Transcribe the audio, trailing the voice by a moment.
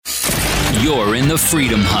You're in the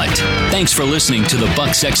Freedom Hut. Thanks for listening to the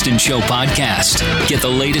Buck Sexton Show podcast. Get the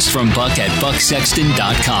latest from Buck at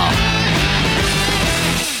bucksexton.com.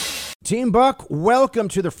 Team Buck, welcome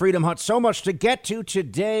to the Freedom Hut. So much to get to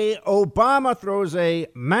today. Obama throws a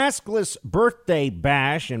maskless birthday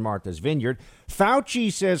bash in Martha's Vineyard.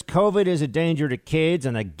 Fauci says COVID is a danger to kids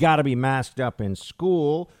and they got to be masked up in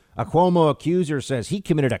school. A Cuomo accuser says he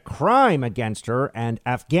committed a crime against her, and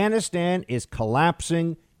Afghanistan is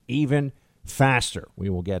collapsing even faster. We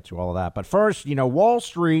will get to all of that. But first, Wall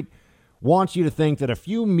Street wants you to think that a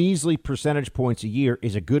few measly percentage points a year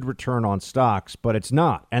is a good return on stocks, but it's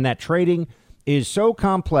not. And that trading is so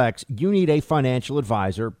complex, you need a financial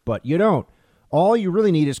advisor, but you don't. All you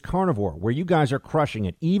really need is Carnivore, where you guys are crushing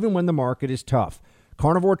it, even when the market is tough.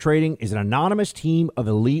 Carnivore Trading is an anonymous team of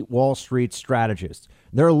elite Wall Street strategists.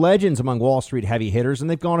 They're legends among Wall Street heavy hitters, and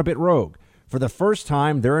they've gone a bit rogue. For the first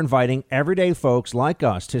time, they're inviting everyday folks like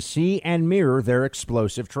us to see and mirror their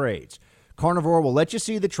explosive trades. Carnivore will let you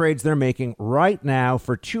see the trades they're making right now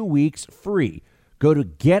for 2 weeks free. Go to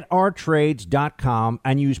getourtrades.com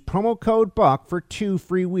and use promo code BUCK for 2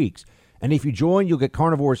 free weeks. And if you join, you'll get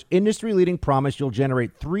Carnivore's industry-leading promise you'll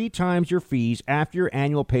generate 3 times your fees after your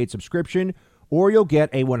annual paid subscription, or you'll get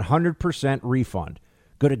a 100% refund.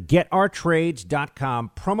 Go to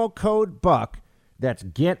getourtrades.com, promo code BUCK. That's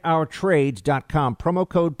getourtrades.com, promo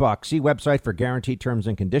code BUCK. See website for guaranteed terms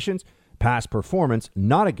and conditions. Past performance,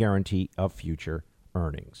 not a guarantee of future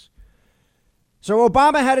earnings. So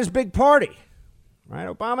Obama had his big party, right?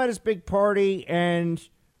 Obama had his big party, and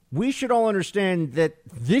we should all understand that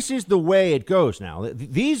this is the way it goes now.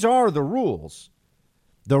 These are the rules.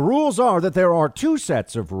 The rules are that there are 2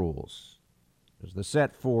 sets of rules. There's the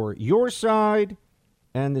set for your side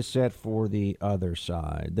and the set for the other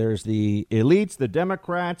side. There's the elites, the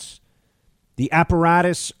Democrats, the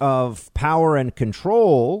apparatus of power and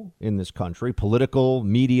control in this country, political,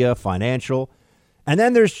 media, financial. And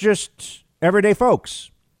then there's just everyday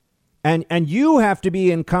folks. And you have to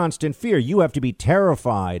be in constant fear. You have to be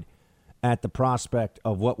terrified at the prospect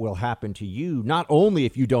of what will happen to you, not only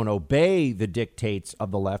if you don't obey the dictates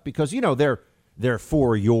of the left, because, they're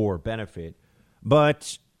for your benefit,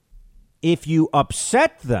 but if you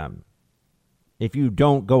upset them, if you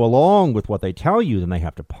don't go along with what they tell you, then they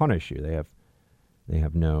have to punish you. They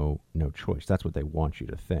have no choice. That's what they want you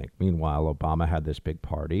to think. Meanwhile, Obama had this big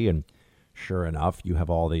party, and sure enough, you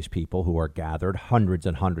have all these people who are gathered, hundreds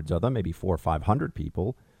and hundreds of them, maybe 400 or 500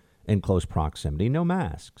 people in close proximity, no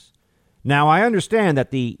masks. Now, I understand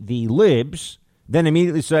that the libs then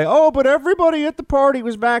immediately say, oh, but everybody at the party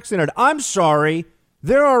was vaccinated. I'm sorry.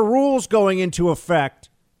 There are rules going into effect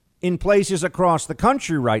in places across the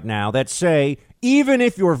country right now that say even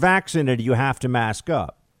if you're vaccinated, you have to mask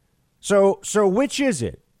up. So which is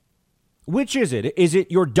it? Which is it? Is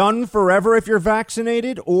it you're done forever if you're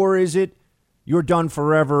vaccinated, or is it you're done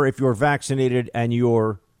forever if you're vaccinated and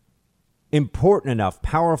you're important enough,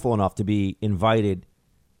 powerful enough to be invited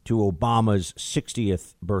to Obama's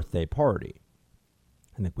 60th birthday party?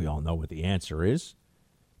 I think we all know what the answer is.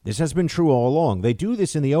 This has been true all along. They do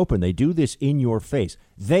this in the open. They do this in your face.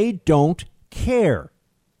 They don't care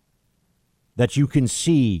that you can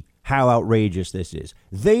see how outrageous this is.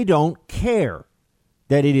 They don't care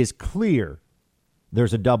that it is clear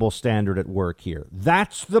there's a double standard at work here.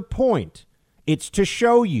 That's the point. It's to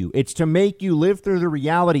show you. It's to make you live through the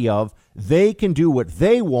reality of they can do what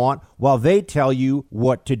they want while they tell you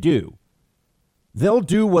what to do. They'll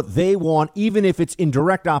do what they want, even if it's in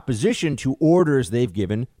direct opposition to orders they've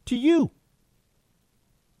given to you.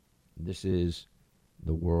 This is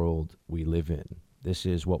the world we live in. This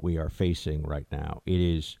is what we are facing right now. It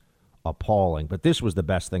is appalling. But this was the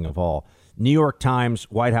best thing of all. New York Times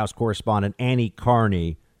White House correspondent Annie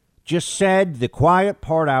Carney just said the quiet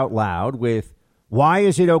part out loud with, why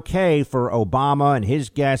is it okay for Obama and his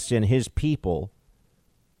guests and his people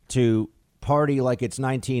to party like it's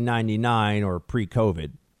 1999 or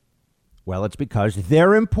pre-COVID? Well, it's because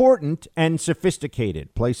they're important and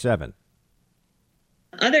sophisticated. Play 7.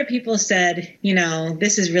 Other people said,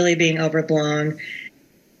 this is really being overblown.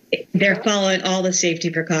 They're following all the safety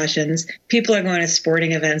precautions. People are going to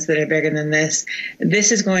sporting events that are bigger than this.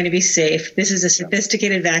 This is going to be safe. This is a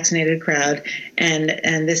sophisticated, vaccinated crowd.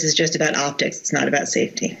 And this is just about optics. It's not about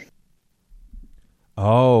safety.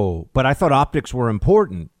 Oh, but I thought optics were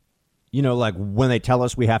important. Like when they tell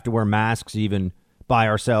us we have to wear masks even by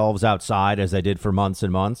ourselves outside, as they did for months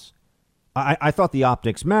and months. I thought the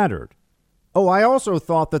optics mattered. Oh, I also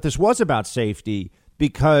thought that this was about safety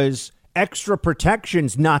because extra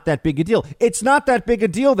protection's not that big a deal. It's not that big a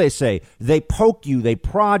deal, they say. They poke you, they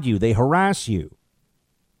prod you, they harass you.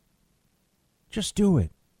 Just do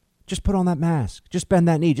it. Just put on that mask. Just bend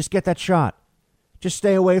that knee. Just get that shot. Just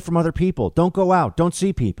stay away from other people. Don't go out. Don't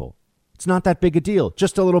see people. It's not that big a deal.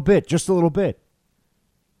 Just a little bit. Just a little bit.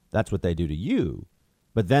 That's what they do to you.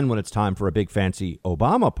 But then when it's time for a big fancy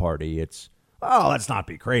Obama party, it's, oh, let's not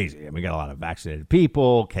be crazy. And we got a lot of vaccinated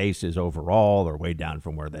people. Cases overall are way down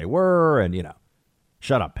from where they were. And,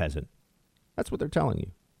 shut up, peasant. That's what they're telling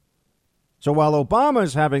you. So while Obama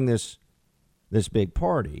is having this big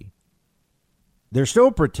party, they're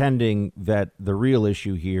still pretending that the real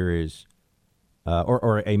issue here is,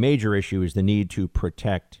 or a major issue is the need to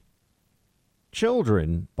protect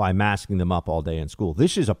children by masking them up all day in school.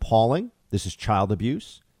 This is appalling. This is child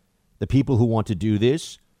abuse. The people who want to do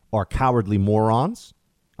this are cowardly morons.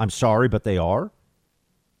 I'm sorry, but they are.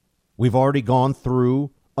 We've already gone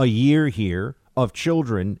through a year here of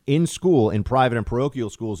children in school, in private and parochial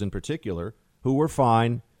schools in particular, who were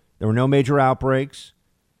fine. There were no major outbreaks.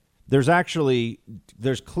 There's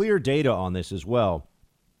clear data on this as well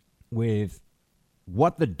with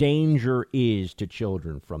what the danger is to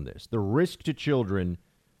children from this. The risk to children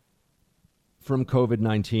from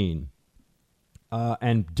COVID-19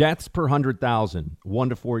 and deaths per 100,000, 1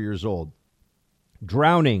 to 4 years old.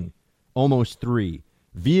 Drowning, almost 3.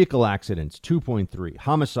 Vehicle accidents, 2.3.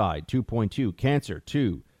 Homicide, 2.2. Cancer,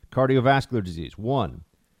 2. Cardiovascular disease, 1.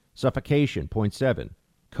 Suffocation, 0.7.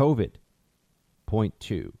 COVID,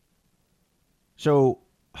 0.2. So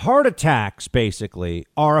heart attacks, basically,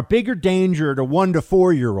 are a bigger danger to 1 to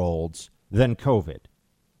 4-year-olds than COVID.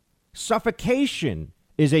 Suffocation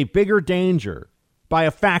is a bigger danger by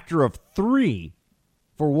a factor of 3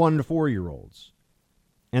 for 1 to 4-year-olds.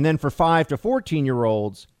 And then for 5 to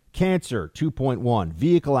 14-year-olds, cancer, 2.1.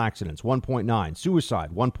 Vehicle accidents, 1.9. Suicide,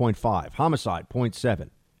 1.5. Homicide, 0.7.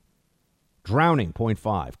 Drowning,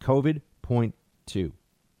 0.5. COVID, 0.2.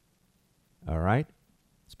 All right?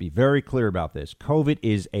 Let's be very clear about this. COVID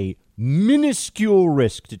is a minuscule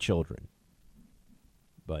risk to children.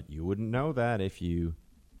 But you wouldn't know that if you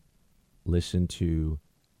listen to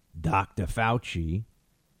Dr. Fauci.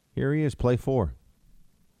 Here he is, play 4.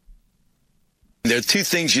 There are 2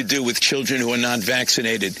 things you do with children who are not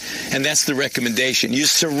vaccinated, and that's the recommendation. You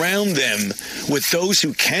surround them with those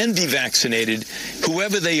who can be vaccinated,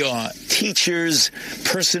 whoever they are, teachers,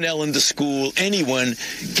 personnel in the school, anyone,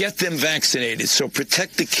 get them vaccinated. So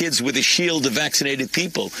protect the kids with a shield of vaccinated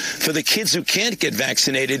people. For the kids who can't get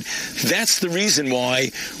vaccinated, that's the reason why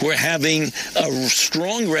we're having a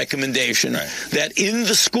strong recommendation that in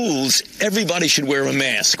the schools, everybody should wear a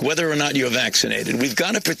mask, whether or not you're vaccinated. We've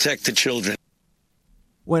got to protect the children.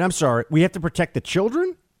 Wait, I'm sorry. We have to protect the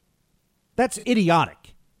children? That's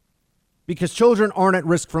idiotic. Because children aren't at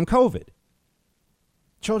risk from COVID.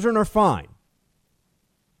 Children are fine.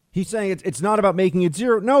 He's saying it's not about making it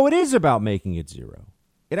 0. No, it is about making it 0.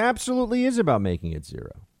 It absolutely is about making it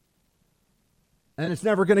 0. And it's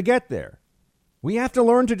never going to get there. We have to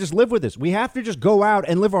learn to just live with this. We have to just go out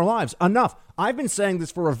and live our lives. Enough. I've been saying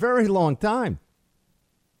this for a very long time.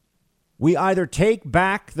 We either take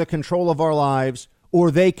back the control of our lives or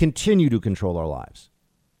they continue to control our lives.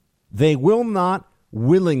 They will not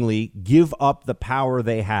willingly give up the power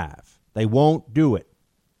they have. They won't do it.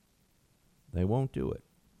 They won't do it.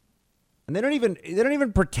 And they don't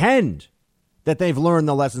even pretend that they've learned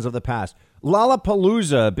the lessons of the past.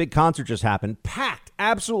 Lollapalooza, a big concert just happened, packed,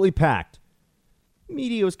 absolutely packed.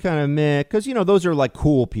 Media was kind of meh, because, those are like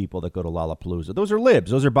cool people that go to Lollapalooza. Those are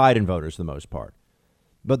libs. Those are Biden voters for the most part.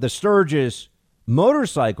 But the Sturgis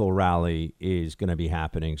motorcycle rally is going to be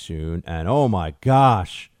happening soon. And oh my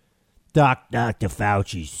gosh, Dr.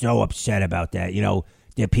 Fauci's so upset about that.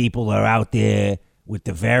 The people are out there with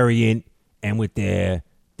the variant and with their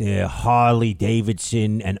Harley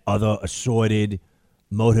Davidson and other assorted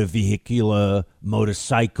motorcycle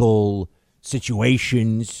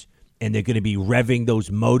situations. And they're going to be revving those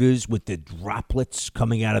motors with the droplets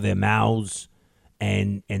coming out of their mouths.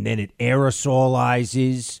 And then it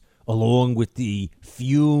aerosolizes along with the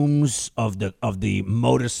fumes of the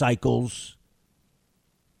motorcycles.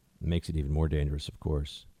 It makes it even more dangerous, of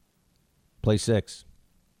course. Play 6.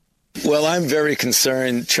 Well, I'm very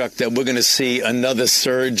concerned, Chuck, that we're going to see another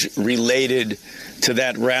surge related to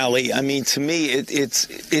that rally. I mean, to me,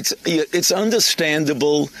 it's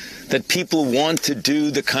understandable that people want to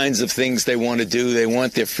do the kinds of things they want to do. They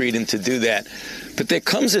want their freedom to do that. But there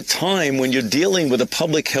comes a time when you're dealing with a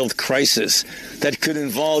public health crisis that could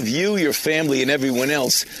involve you, your family, and everyone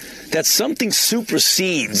else, that something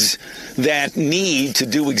supersedes that need to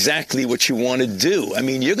do exactly what you want to do. I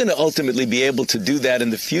mean, you're going to ultimately be able to do that in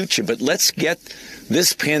the future, but let's get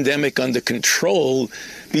this pandemic under control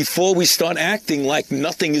before we start acting like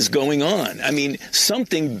nothing is going on. I mean,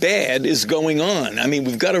 something bad is going on. I mean,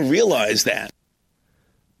 we've got to realize that.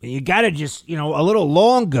 You got to just, a little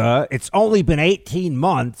longer. It's only been 18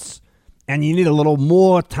 months, and you need a little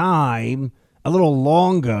more time, a little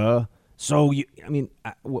longer. So,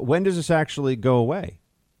 when does this actually go away?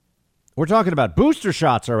 We're talking about booster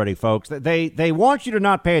shots already, folks. They want you to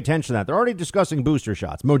not pay attention to that. They're already discussing booster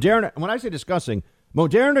shots. Moderna, when I say discussing,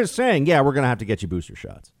 Moderna is saying, yeah, we're going to have to get you booster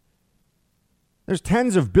shots. There's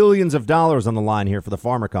tens of billions of dollars on the line here for the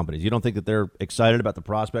pharma companies. You don't think that they're excited about the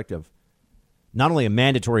prospect of not only a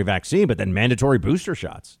mandatory vaccine, but then mandatory booster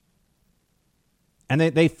shots? And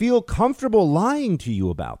they feel comfortable lying to you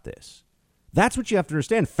about this. That's what you have to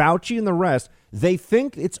understand. Fauci and the rest, they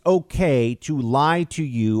think it's okay to lie to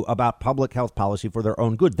you about public health policy for their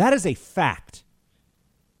own good. That is a fact.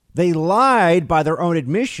 They lied by their own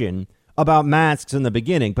admission about masks in the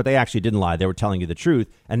beginning, but they actually didn't lie. They were telling you the truth,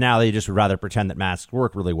 and now they just would rather pretend that masks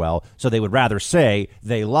work really well, so they would rather say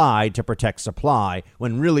they lied to protect supply,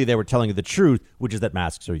 when really they were telling you the truth, which is that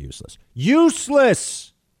masks are useless.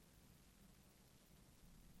 Useless!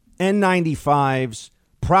 N95s,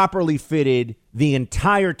 properly fitted the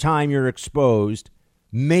entire time you're exposed,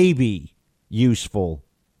 may be useful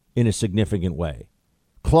in a significant way.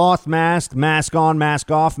 Cloth mask, mask on,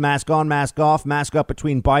 mask off, mask on, mask off, mask up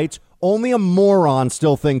between bites. Only a moron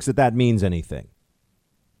still thinks that means anything.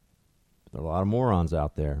 There are a lot of morons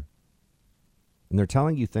out there. And they're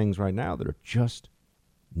telling you things right now that are just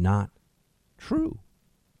not true.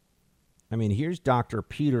 I mean, here's Dr.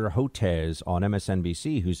 Peter Hotez on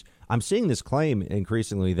MSNBC, I'm seeing this claim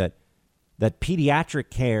increasingly that pediatric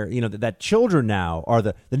care, that children now are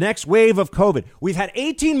the next wave of COVID. We've had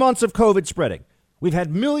 18 months of COVID spreading. We've had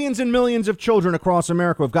millions and millions of children across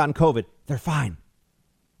America who have gotten COVID. They're fine.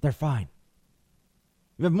 They're fine.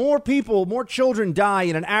 We have more children die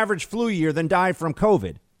in an average flu year than die from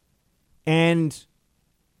COVID. And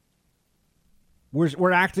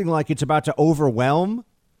we're acting like it's about to overwhelm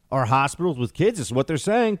our hospitals with kids. This is what they're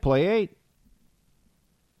saying. Play 8.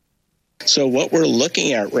 So what we're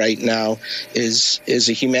looking at right now is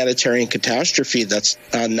a humanitarian catastrophe that's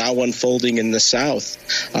now unfolding in the South,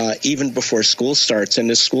 even before school starts.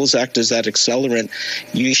 And as schools act as that accelerant,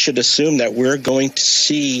 you should assume that we're going to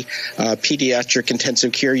see pediatric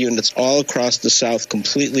intensive care units all across the South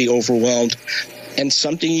completely overwhelmed. And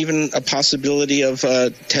even a possibility of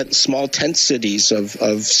small tent cities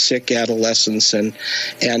of sick adolescents and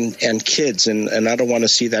kids. And I don't want to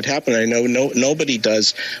see that happen. I know nobody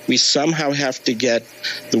does. We somehow have to get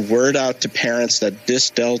the word out to parents that this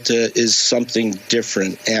Delta is something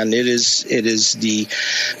different. And it is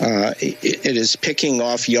picking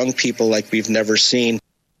off young people like we've never seen.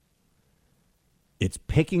 It's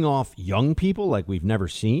picking off young people like we've never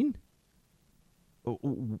seen?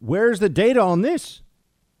 Where's the data on this?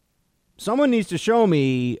 Someone needs to show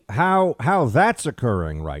me how that's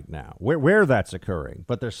occurring right now, where that's occurring.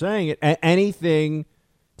 But they're saying it anything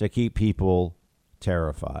to keep people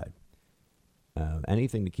terrified.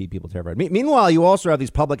 Anything to keep people terrified. Meanwhile, you also have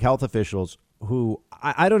these public health officials who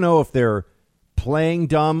I don't know if they're playing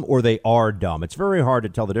dumb or they are dumb. It's very hard to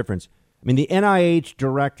tell the difference. I mean, the NIH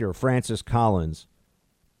director, Francis Collins,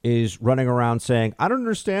 is running around saying, I don't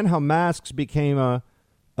understand how masks became a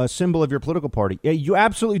symbol of your political party. Yeah, you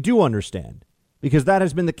absolutely do understand, because that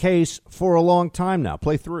has been the case for a long time now.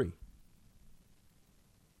 Play 3.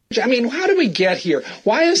 I mean, how did we get here?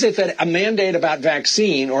 Why is it that a mandate about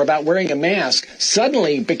vaccine or about wearing a mask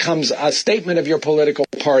suddenly becomes a statement of your political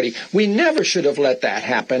party? We never should have let that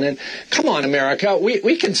happen. And come on, America,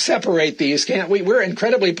 we can separate these, can't we? We're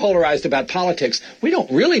incredibly polarized about politics. We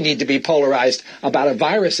don't really need to be polarized about a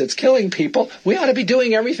virus that's killing people. We ought to be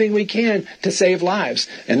doing everything we can to save lives.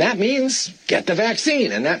 And that means get the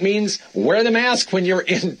vaccine. And that means wear the mask when you're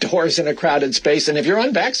indoors in a crowded space. And if you're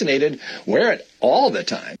unvaccinated, wear it all the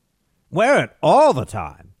time. Wear it all the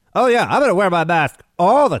time. Oh, yeah, I'm going to wear my mask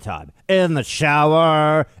all the time. In the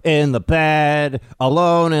shower, in the bed,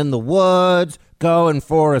 alone in the woods, going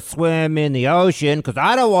for a swim in the ocean, because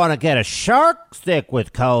I don't want to get a shark sick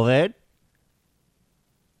with COVID.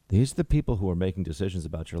 These are the people who are making decisions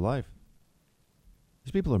about your life.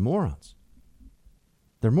 These people are morons.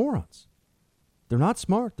 They're morons. They're not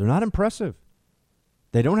smart. They're not impressive.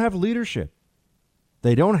 They don't have leadership.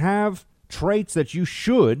 They don't have traits that you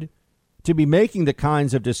should to be making the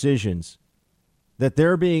kinds of decisions that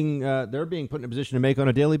they're being put in a position to make on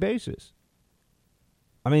a daily basis.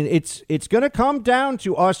 I mean, it's going to come down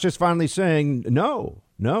to us just finally saying no.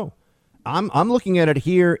 I'm looking at it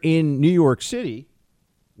here in New York City,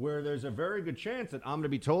 where there's a very good chance that I'm going to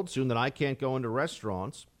be told soon that I can't go into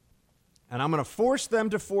restaurants, and I'm going to force them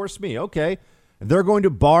to force me. Okay, they're going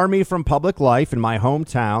to bar me from public life in my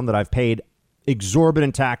hometown that I've paid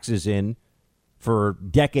exorbitant taxes in for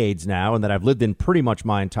decades now, and that I've lived in pretty much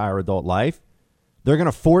my entire adult life. They're going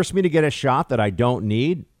to force me to get a shot that I don't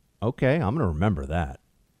need. Okay, I'm going to remember that.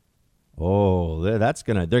 Oh, they're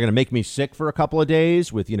going to make me sick for a couple of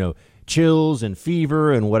days with, chills and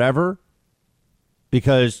fever and whatever.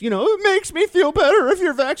 Because, it makes me feel better if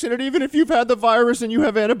you're vaccinated, even if you've had the virus and you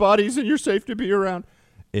have antibodies and you're safe to be around.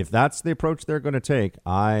 If that's the approach they're going to take,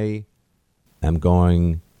 I am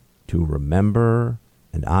going to remember,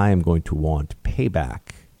 and I am going to want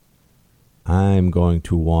payback. I'm going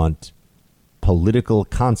to want political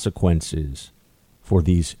consequences for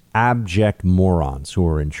these abject morons who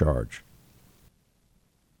are in charge.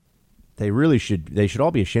 They should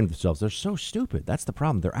all be ashamed of themselves. They're so stupid. That's the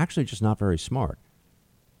problem. They're actually just not very smart.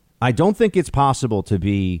 I don't think it's possible to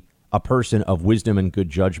be a person of wisdom and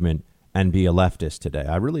good judgment and be a leftist today.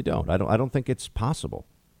 I really don't. I don't think it's possible.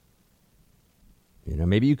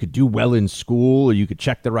 Maybe you could do well in school, or you could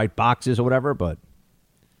check the right boxes or whatever, but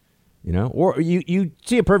or you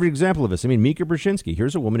see a perfect example of this. I mean, Mika Brzezinski,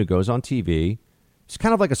 here's a woman who goes on TV. She's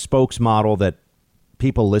kind of like a spokesmodel that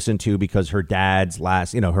people listen to because her dad's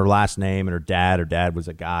her last name and her dad was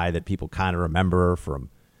a guy that people kind of remember from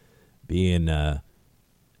being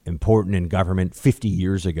important in government 50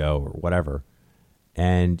 years ago or whatever.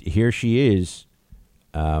 And here she is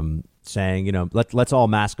saying, let's all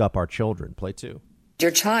mask up our children. Play two. Your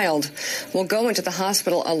child will go into the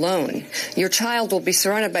hospital alone. Your child will be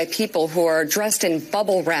surrounded by people who are dressed in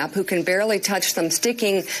bubble wrap, who can barely touch them,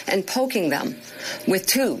 sticking and poking them with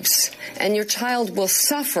tubes. And your child will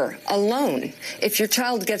suffer alone if your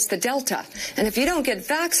child gets the Delta. And if you don't get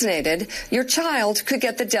vaccinated, your child could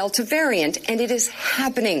get the Delta variant. And it is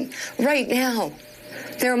happening right now.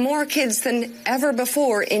 There are more kids than ever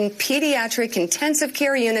before in pediatric intensive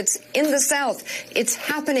care units in the South. It's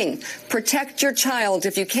happening. Protect your child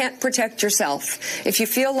if you can't protect yourself. If you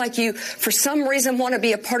feel like you, for some reason, want to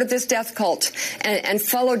be a part of this death cult and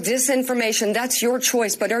follow disinformation, that's your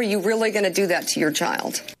choice. But are you really going to do that to your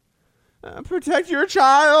child? Protect your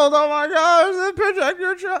child. Oh, my gosh. Protect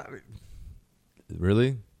your child.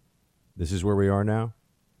 Really? This is where we are now?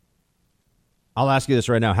 I'll ask you this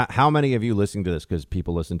right now. How many of you listening to this, because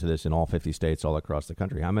people listen to this in all 50 states all across the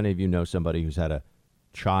country, how many of you know somebody who's had a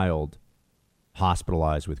child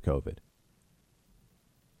hospitalized with COVID?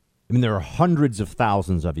 I mean, there are hundreds of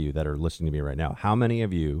thousands of you that are listening to me right now. How many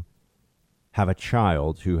of you have a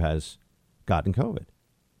child who has gotten COVID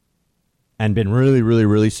and been really, really,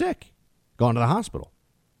 really sick, gone to the hospital?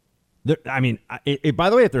 By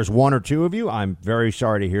the way, if there's one or two of you, I'm very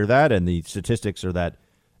sorry to hear that. And the statistics are that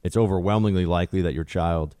it's overwhelmingly likely that your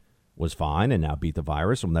child was fine and now beat the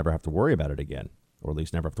virus. We'll never have to worry about it again, or at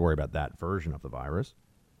least never have to worry about that version of the virus.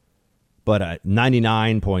 But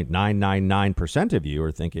 99.999% of you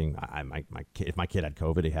are thinking, if my kid had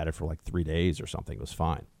COVID, he had it for like 3 days or something, it was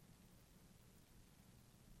fine.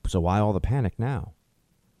 So why all the panic now?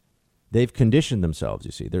 They've conditioned themselves,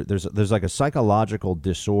 you see. There's like a psychological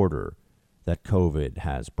disorder that COVID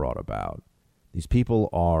has brought about. These people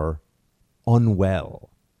are unwell.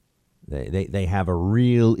 They have a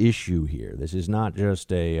real issue here. This is not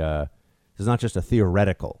just a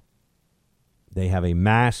theoretical. They have a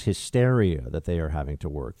mass hysteria that they are having to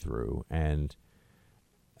work through, and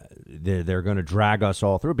they're going to drag us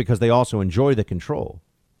all through because they also enjoy the control.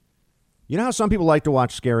 You know how some people like to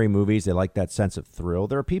watch scary movies? They like that sense of thrill.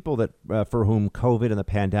 There are people that for whom COVID and the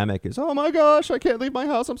pandemic is, oh my gosh, I can't leave my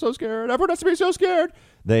house. I'm so scared. Everyone has to be so scared.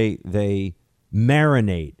 They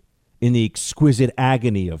marinate in the exquisite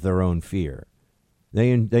agony of their own fear.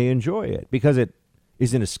 They enjoy it because it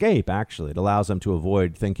is an escape, actually. It allows them to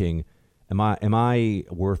avoid thinking, am I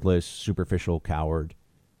worthless, superficial coward?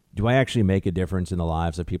 Do I actually make a difference in the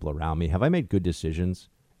lives of people around me? Have I made good decisions?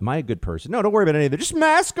 Am I a good person? No, don't worry about any of that. Just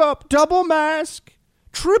mask up, double mask,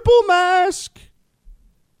 triple mask.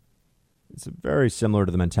 It's very similar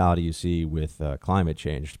to the mentality you see with climate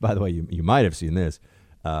change. By the way, you might have seen this.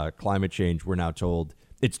 Climate change, we're now told,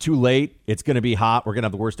 it's too late. It's going to be hot. We're going to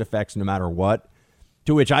have the worst effects no matter what.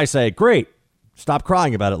 To which I say, great. Stop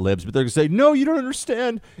crying about it, libs. But they're going to say, no, you don't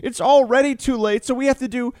understand. It's already too late. So we have to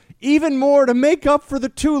do even more to make up for the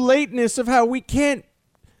too lateness of how we can't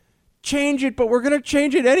change it, but we're going to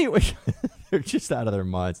change it anyway. They're just out of their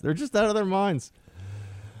minds.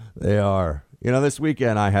 They are. You know, this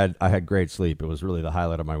weekend I had great sleep. It was really the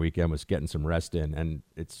highlight of my weekend was getting some rest in, and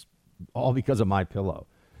it's all because of MyPillow.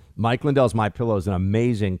 Mike Lindell's MyPillow is an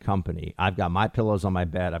amazing company. I've got my pillows on my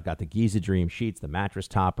bed. I've got the Giza Dream sheets, the mattress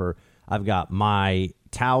topper. I've got my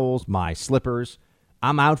towels, my slippers.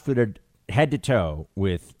 I'm outfitted head to toe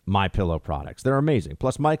with MyPillow products. They're amazing.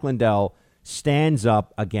 Plus, Mike Lindell stands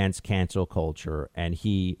up against cancel culture, and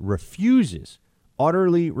he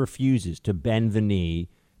utterly refuses to bend the knee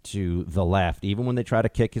to the left, even when they try to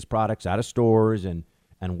kick his products out of stores and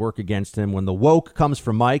work against him. When the woke comes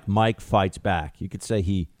for Mike, Mike fights back. You could say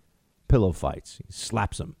he pillow fights. He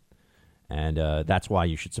slaps him. And that's why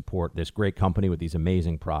you should support this great company with these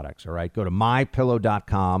amazing products. All right, go to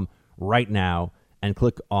mypillow.com right now and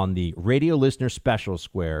click on the radio listener special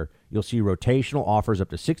square. You'll see rotational offers up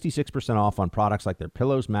to 66% off on products like their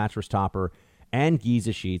pillows, mattress topper, and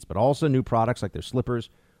Giza sheets, but also new products like their slippers,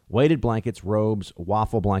 weighted blankets, robes,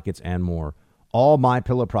 waffle blankets, and more. All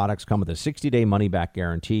MyPillow products come with a 60-day money-back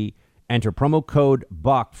guarantee. Enter promo code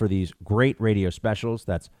BUCK for these great radio specials.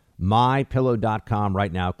 That's mypillow.com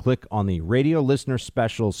right now. Click on the radio listener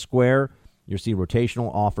special square. You'll see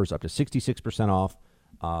rotational offers up to 66% off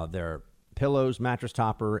their pillows, mattress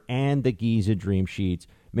topper, and the Giza Dream sheets.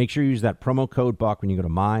 Make sure you use that promo code BUCK when you go to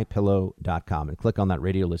mypillow.com and click on that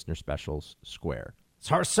radio listener specials square. It's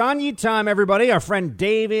Harsanyi time, everybody. Our friend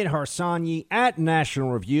David Harsanyi at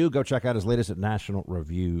National Review. Go check out his latest at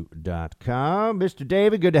nationalreview.com. Mr.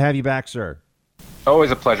 David, good to have you back, sir. Always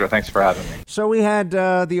a pleasure. Thanks for having me. So we had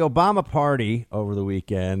the Obama party over the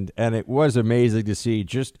weekend, and it was amazing to see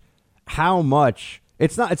just how much.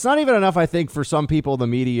 It's not even enough, I think, for some people in the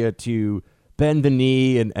media to bend the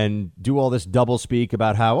knee and do all this double speak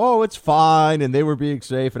about how, oh, it's fine, and they were being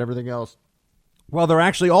safe and everything else. Well, they're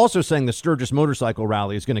actually also saying the Sturgis motorcycle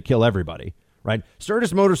rally is going to kill everybody, right?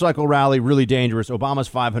 Sturgis motorcycle rally, really dangerous. Obama's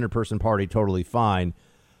 500-person party, totally fine.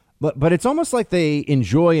 But it's almost like they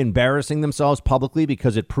enjoy embarrassing themselves publicly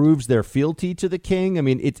because it proves their fealty to the king. I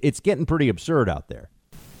mean, it's getting pretty absurd out there.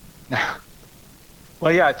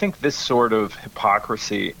 Well, yeah, I think this sort of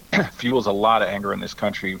hypocrisy fuels a lot of anger in this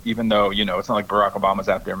country, even though, you know, it's not like Barack Obama's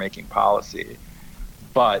out there making policy.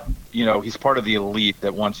 But, you know, he's part of the elite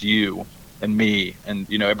that wants you and me and,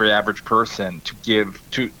 you know, every average person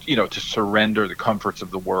to surrender the comforts of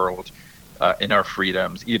the world in our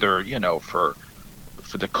freedoms, either, you know, for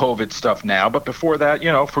the COVID stuff now, but before that,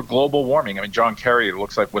 you know, for global warming. I mean, John Kerry, it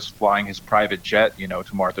looks like, was flying his private jet, you know,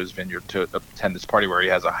 to Martha's Vineyard to attend this party where he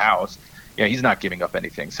has a house. Yeah, he's not giving up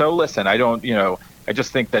anything. So listen, I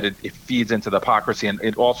just think that it feeds into the hypocrisy, and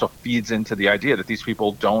it also feeds into the idea that these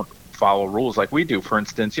people don't follow rules like we do. For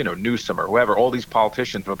instance, you know, Newsom or whoever, all these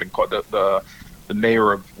politicians who have been caught, the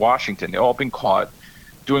mayor of Washington, they've all been caught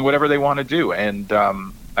doing whatever they want to do. And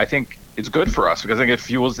I think it's good for us because I think it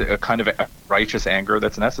fuels a kind of a righteous anger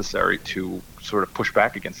that's necessary to sort of push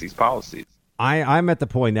back against these policies. I'm at the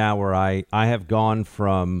point now where I have gone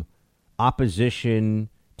from opposition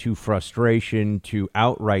to frustration to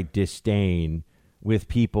outright disdain with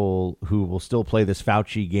people who will still play this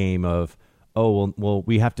Fauci game of, oh, well,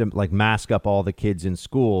 we have to like mask up all the kids in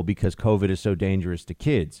school because COVID is so dangerous to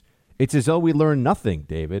kids. It's as though we learn nothing,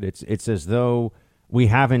 David. It's as though we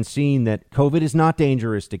haven't seen that COVID is not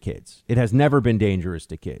dangerous to kids. It has never been dangerous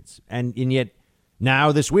to kids. And yet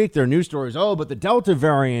now this week there are news stories, oh, but the Delta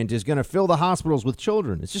variant is going to fill the hospitals with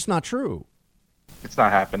children. It's just not true. It's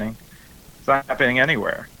not happening. It's not happening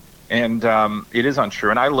anywhere. And it is untrue.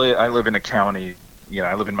 And I live in a county, you know,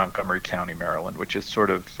 I live in Montgomery County, Maryland, which is sort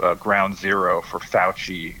of ground zero for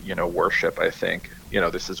Fauci, you know, worship, I think. You know,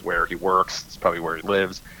 this is where he works. It's probably where he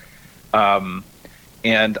lives.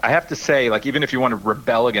 And I have to say, like, even if you want to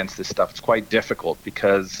rebel against this stuff, it's quite difficult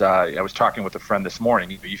because I was talking with a friend this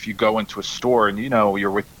morning. If you go into a store and, you know, you're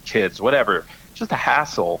with kids, whatever, it's just a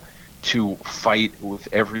hassle to fight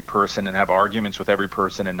with every person and have arguments with every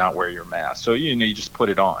person and not wear your mask. So, you know, you just put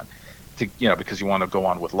it on to, you know, because you want to go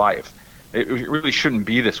on with life. It really shouldn't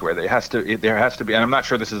be this way. There has to be, and I'm not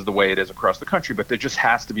sure this is the way it is across the country, but there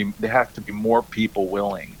have to be more people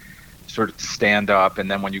willing sort of to stand up, and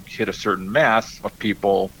then when you hit a certain mass of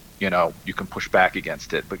people, you know, you can push back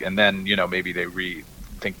against it. And then, you know, maybe they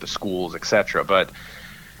rethink the schools, etc. But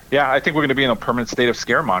yeah, I think we're going to be in a permanent state of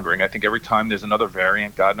scaremongering. I think every time there's another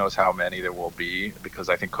variant, God knows how many there will be, because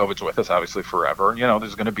I think COVID's with us obviously forever. You know,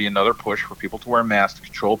 there's going to be another push for people to wear masks, to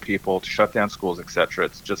control people, to shut down schools, etc.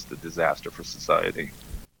 It's just a disaster for society.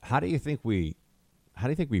 How do you think we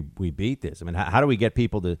beat this? I mean, how do we get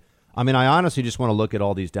people to? I mean, I honestly just want to look at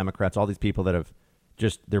all these Democrats, all these people that have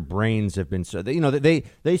just their brains have been so, you know,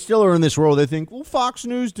 they still are in this world. They think, well, Fox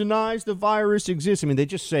News denies the virus exists. I mean, they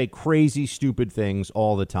just say crazy, stupid things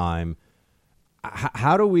all the time.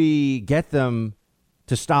 how do we get them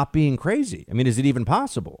to stop being crazy? I mean, is it even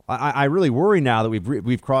possible? I really worry now that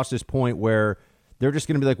we've crossed this point where they're just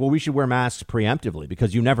going to be like, well, we should wear masks preemptively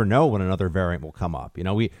because you never know when another variant will come up. You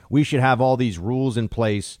know, we should have all these rules in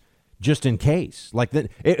place just in case. Like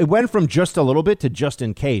that, it went from just a little bit to just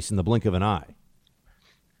in case in the blink of an eye.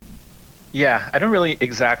 Yeah, I don't really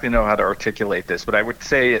exactly know how to articulate this, but I would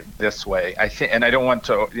say it this way. I think, and I don't want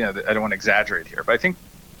to, I don't want to exaggerate here, but I think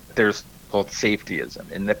there's called safetyism,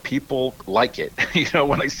 and that people like it.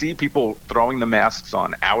 When I see people throwing the masks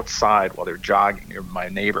on outside while they're jogging near my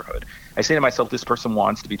neighborhood, I say to myself, this person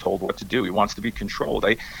wants to be told what to do. He wants to be controlled.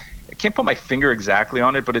 I can't put my finger exactly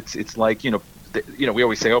on it, but it's like, we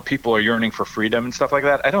always say, oh, people are yearning for freedom and stuff like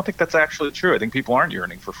that. I don't think that's actually true. I think people aren't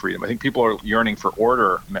yearning for freedom. I think people are yearning for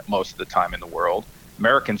order most of the time in the world.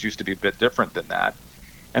 Americans used to be a bit different than that.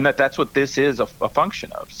 And that's what this is a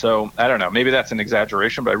function of. So I don't know, maybe that's an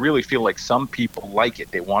exaggeration, but I really feel like some people like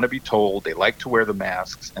it. They want to be told, they like to wear the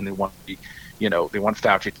masks, and they want to be, they want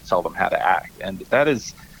Fauci to tell them how to act. And that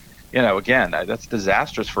is, again, that's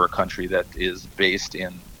disastrous for a country that is based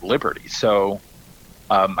in liberty. So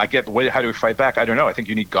I get how do we fight back? I don't know. I think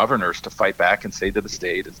you need governors to fight back and say to the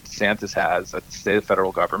state, as DeSantis has, say to the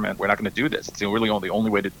federal government, we're not going to do this. It's really the only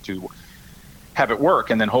way to have it work,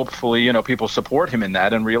 and then hopefully, people support him in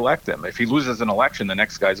that and reelect him. If he loses an election, the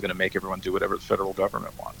next guy's going to make everyone do whatever the federal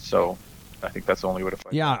government wants. So I think that's the only way to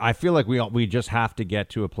fight. Yeah, I feel like we just have to get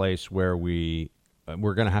to a place where we're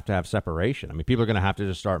going to have separation. I mean, people are going to have to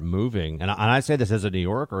just start moving. And I say this as a New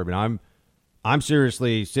Yorker. I mean, I'm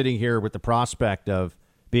seriously sitting here with the prospect of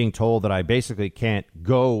being told that I basically can't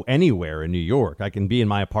go anywhere in New York. I can be in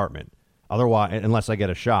my apartment, otherwise, unless I get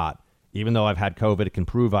a shot. Even though I've had COVID, it can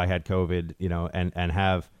prove I had COVID, and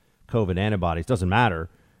have COVID antibodies. Doesn't matter.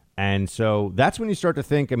 And so that's when you start to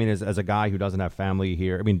think, I mean, as a guy who doesn't have family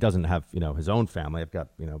here, I mean, doesn't have, his own family. I've got,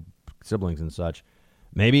 siblings and such.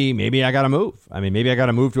 Maybe I got to move. I mean, maybe I got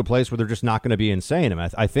to move to a place where they're just not going to be insane. I mean,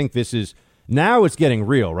 I think this is, now it's getting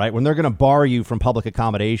real, right? When they're going to bar you from public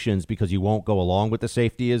accommodations because you won't go along with the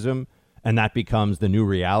safetyism, and that becomes the new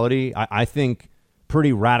reality. I think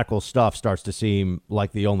pretty radical stuff starts to seem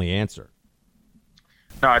like the only answer.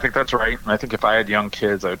 No, I think that's right. I think if I had young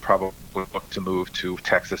kids, I would probably look to move to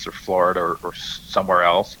Texas or Florida or somewhere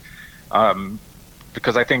else,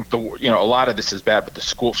 because I think a lot of this is bad. But the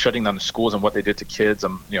school shutting down the schools and what they did to kids,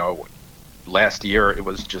 last year it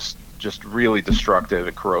was just really destructive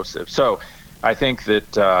and corrosive. So I think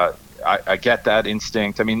that I get that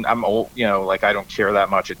instinct. I mean, I'm old, I don't care that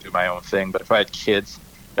much. I do my own thing. But if I had kids,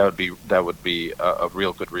 that would be a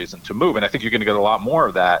real good reason to move. And I think you're going to get a lot more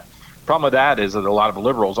of that. Problem with that is that a lot of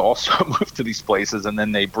liberals also move to these places, and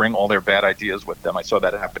then they bring all their bad ideas with them. I saw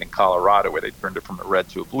that happen in Colorado, where they turned it from a red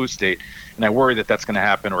to a blue state. And I worry that that's going to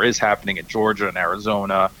happen, or is happening, in Georgia and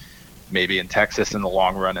Arizona, maybe in Texas in the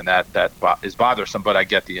long run. And that is bothersome. But I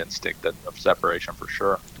get the instinct of separation for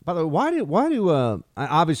sure. By the way, why do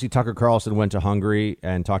obviously Tucker Carlson went to Hungary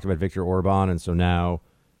and talked about Viktor Orban, and so now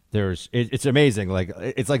it's amazing. Like,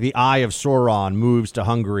 it's like the eye of Sauron moves to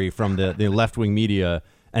Hungary from the left-wing media,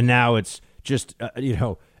 and now it's just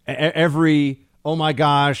every, oh my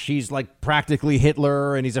gosh, he's like practically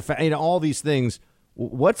Hitler, and he's all these things.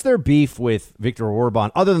 What's their beef with Viktor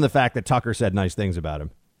Orban, other than the fact that Tucker said nice things about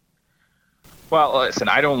him? Well, listen,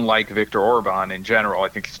 I don't like Viktor Orban in general. I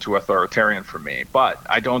think he's too authoritarian for me. But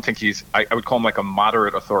I don't think I would call him like a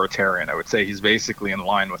moderate authoritarian. I would say he's basically in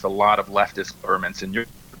line with a lot of leftist governments in Europe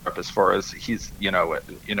as far as he's,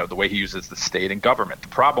 the way he uses the state and government. The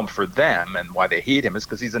problem for them and why they hate him is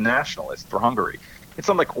because he's a nationalist for Hungary. It's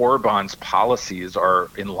not like Orban's policies are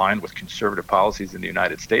in line with conservative policies in the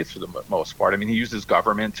United States for the most part. I mean, he uses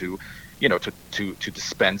government to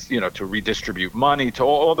dispense, to redistribute money, to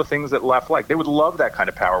all the things that left like. They would love that kind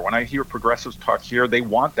of power. When I hear progressives talk here, they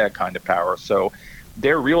want that kind of power. So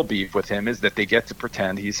their real beef with him is that they get to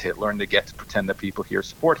pretend he's Hitler, and they get to pretend that people here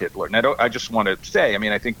support Hitler. And I just want to say, I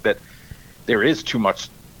mean, I think that there is too much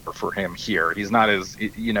for him here. He's not as,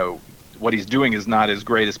 what he's doing is not as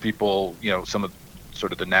great as people, some of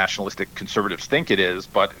sort of the nationalistic conservatives think it is,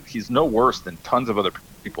 but he's no worse than tons of other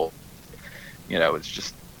people. It's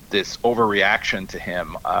just this overreaction to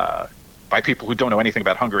him by people who don't know anything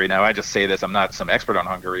about Hungary. Now, I just say this, I'm not some expert on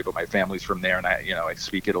Hungary, but my family's from there, and I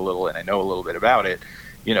speak it a little, and I know a little bit about it.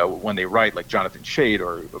 When they write like Jonathan Chait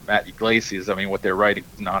or Matt Iglesias, I mean, what they're writing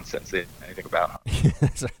is nonsense. They don't know anything about Hungary.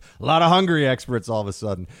 A lot of Hungary experts all of a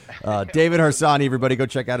sudden. David Harsanyi, everybody go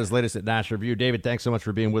check out his latest at Nash Review. David, thanks so much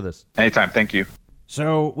for being with us. Anytime. Thank you.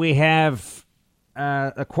 So we have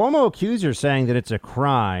a Cuomo accuser saying that it's a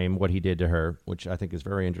crime what he did to her, which I think is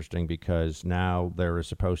very interesting because now there is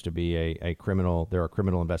supposed to be a criminal. There are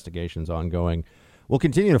criminal investigations ongoing. We'll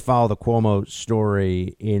continue to follow the Cuomo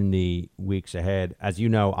story in the weeks ahead. As you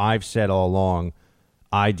know, I've said all along,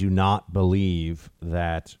 I do not believe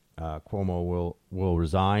that Cuomo will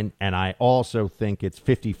resign. And I also think it's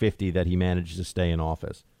 50-50 that he manages to stay in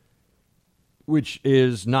office, which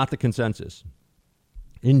is not the consensus.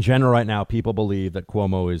 In general, right now, people believe that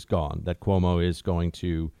Cuomo is gone, that Cuomo is going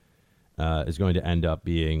to end up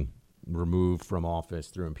being removed from office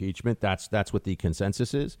through impeachment. That's what the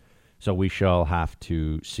consensus is. So we shall have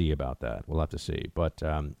to see about that. We'll have to see. But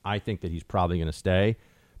I think that he's probably going to stay.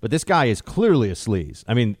 But this guy is clearly a sleaze.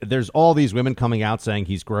 I mean, there's all these women coming out saying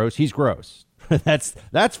he's gross. He's gross. That's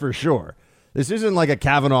for sure. This isn't like a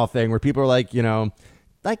Kavanaugh thing where people are like,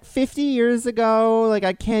 like 50 years ago, like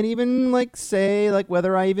I can't even like say like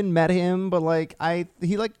whether I even met him, but like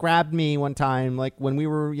he like grabbed me one time, like when we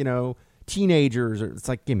were, teenagers. It's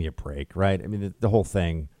like, give me a break, right? I mean, the whole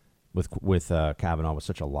thing with Kavanaugh was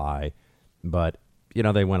such a lie, but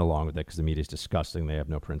they went along with it because the media's disgusting. They have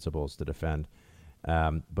no principles to defend.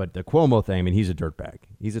 But the Cuomo thing, I mean, he's a dirtbag.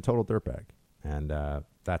 He's a total dirtbag, and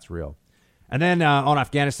that's real. And then on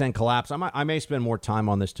Afghanistan collapse, I may spend more time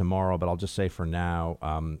on this tomorrow, but I'll just say for now,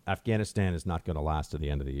 Afghanistan is not going to last to the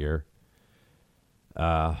end of the year.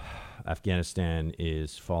 Afghanistan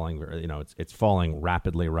is falling, it's falling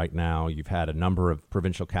rapidly right now. You've had a number of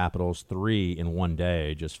provincial capitals, 3 in one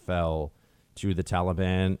day just fell to the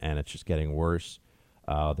Taliban, and it's just getting worse.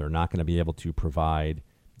 They're not going to be able to provide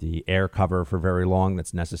the air cover for very long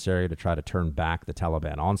that's necessary to try to turn back the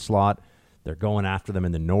Taliban onslaught. They're going after them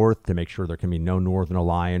in the north to make sure there can be no Northern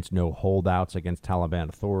Alliance, no holdouts against Taliban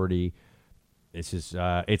authority. This is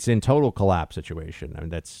it's in total collapse situation. I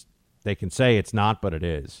mean, they can say it's not, but it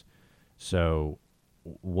is. So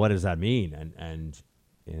what does that mean? And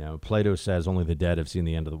Plato says only the dead have seen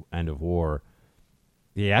the end of war.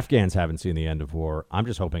 The Afghans haven't seen the end of war. I'm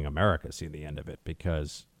just hoping America's seen the end of it,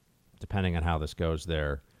 because depending on how this goes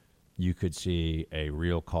there, you could see a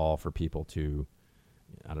real call for people to,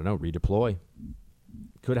 redeploy.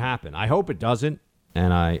 Could happen. I hope it doesn't.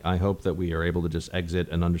 And I hope that we are able to just exit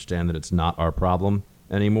and understand that it's not our problem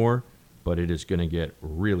anymore, but it is going to get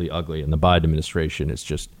really ugly. And the Biden administration is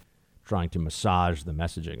just trying to massage the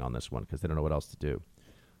messaging on this one because they don't know what else to do.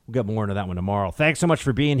 We'll get more into that one tomorrow. Thanks so much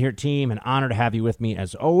for being here, team. An honor to have you with me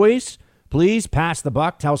as always. Please pass the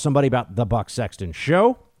buck. Tell somebody about the Buck Sexton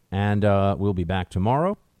Show. And we'll be back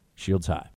tomorrow. Shields high.